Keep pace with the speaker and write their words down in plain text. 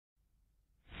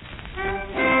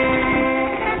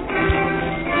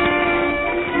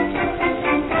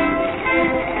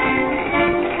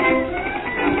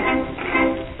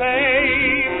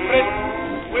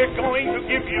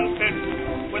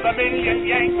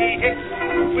Yankee hits,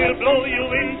 we'll blow you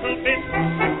into bits.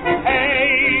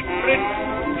 Hey, Fritz,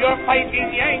 you're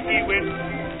fighting Yankee wits.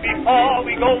 Before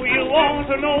we go, you ought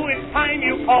to know it's time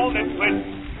you called it quits.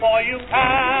 For you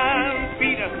can't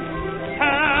beat us,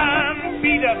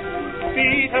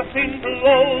 beat us into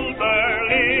old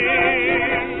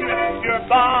Berlin. You're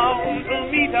bound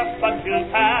to meet us, but you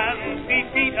can't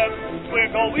defeat us.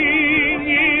 We're going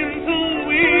in to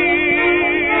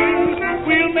win.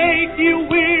 We'll make you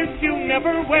wish you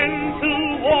never went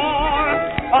to war.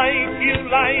 Fight you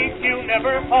like you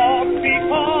never fought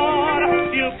before.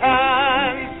 You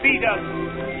can't beat us,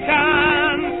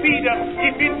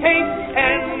 if it takes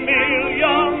 10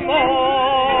 million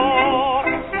more.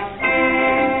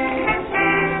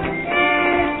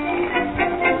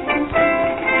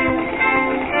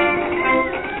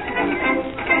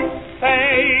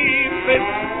 Say,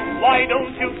 Fritz, why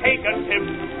don't you take a tip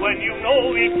when you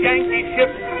know each Yankee ship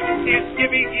is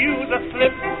giving you the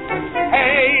slip?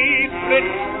 Hey,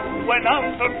 Fritz, when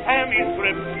Uncle Sammy's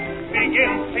grip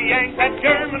begins to yank that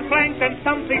German flank, then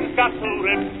something's got to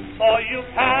rip. For you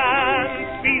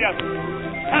can't beat us,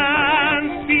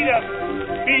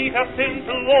 beat us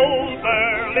into old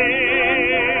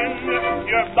Berlin.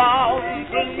 You're bound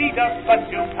to meet us, but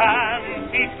you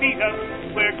can't defeat us.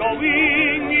 We're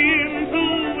going in to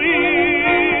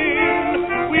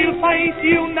win. We'll fight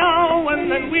you now, and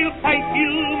then we'll fight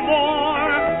you more.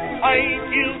 Fight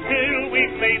you till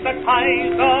we've made the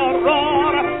Kaiser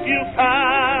roar. You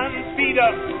can't beat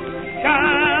us,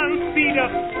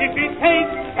 if it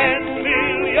takes 10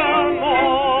 million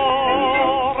more.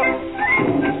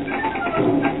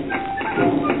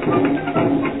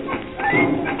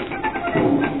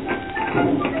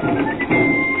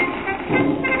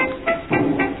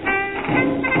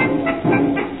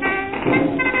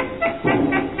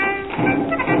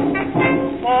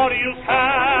 For you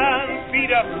can't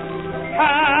beat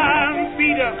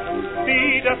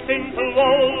us into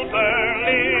old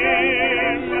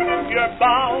Berlin. You're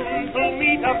bound to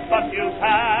meet us, but you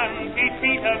can't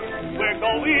defeat us. We're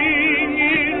going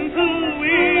in to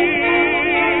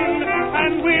win.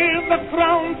 And with the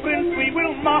Crown Prince we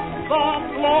will mop the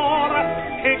floor,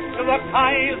 kick the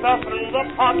Kaiser through the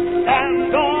Potsdam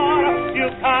door. You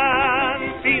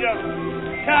can't beat us,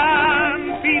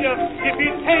 if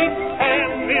it takes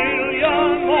 10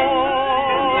 million more.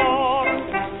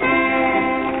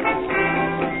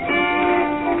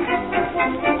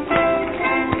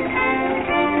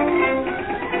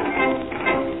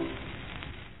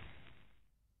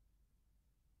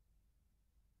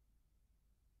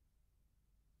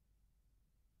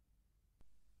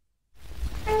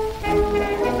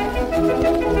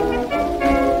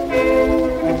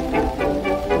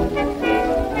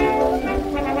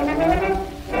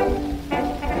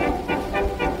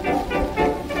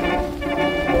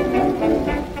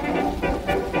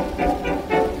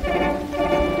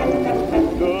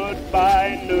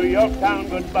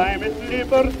 Goodbye, Miss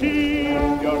Liberty.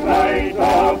 Your right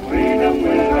of freedom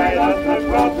will ride us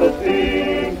across the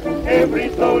sea. Every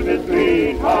soldier's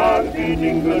sweetheart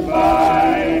beating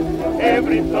goodbye.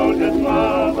 Every soldier's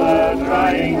mother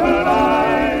drying her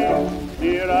eyes.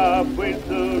 Cheer up, we'll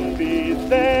soon be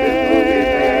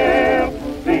there,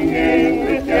 singing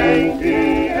this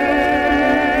Yankee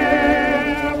air.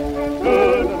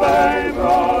 Goodbye,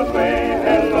 Broadway,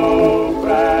 hello,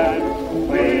 France.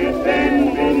 We're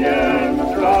 10 million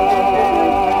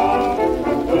strong.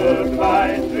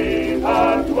 Goodbye,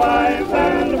 sweethearts, wives,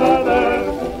 and mothers.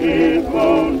 It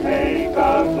won't take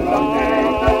us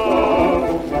long.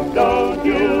 Don't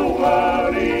you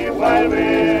worry while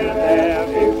we're there.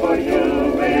 If for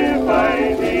you we're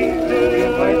fighting to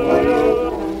fight for you.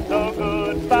 So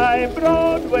goodbye,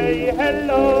 Broadway,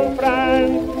 hello,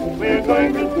 France. We're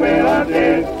going to swear our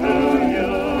death to you.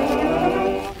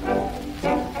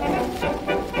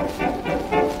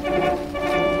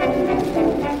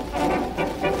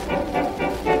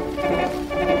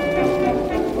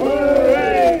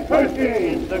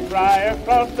 The cry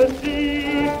across the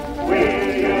sea,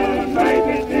 we're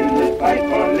united in this fight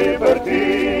for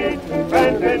liberty.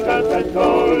 France sent us a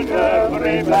soldier,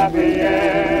 brave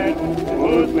Lafayette,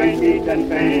 whose great deeds and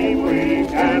fame we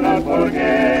cannot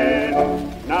forget.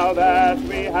 Now that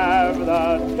we have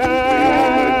the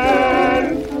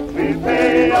chance, we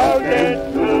pay our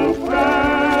debt to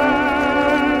France.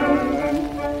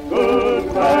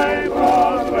 Goodbye,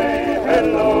 Broadway,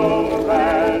 hello,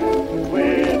 France.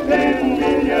 10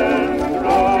 million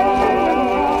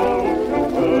strong.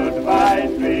 Goodbye,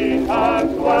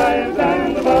 sweethearts, wives,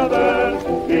 and mothers.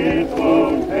 It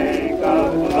won't take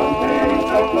us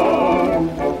long.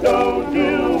 Don't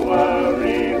you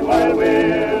worry while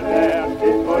we're there.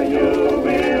 It's for you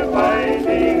we're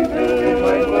fighting.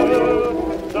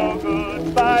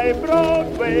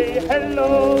 Broadway,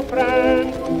 hello,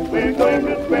 friend. We're going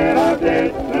to swear our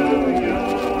debt to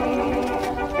you.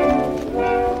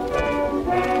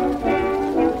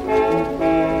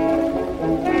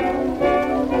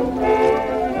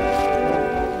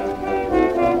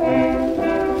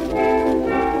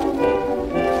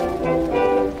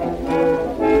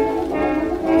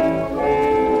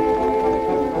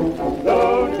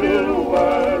 Don't you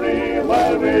worry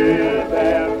while we're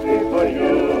there.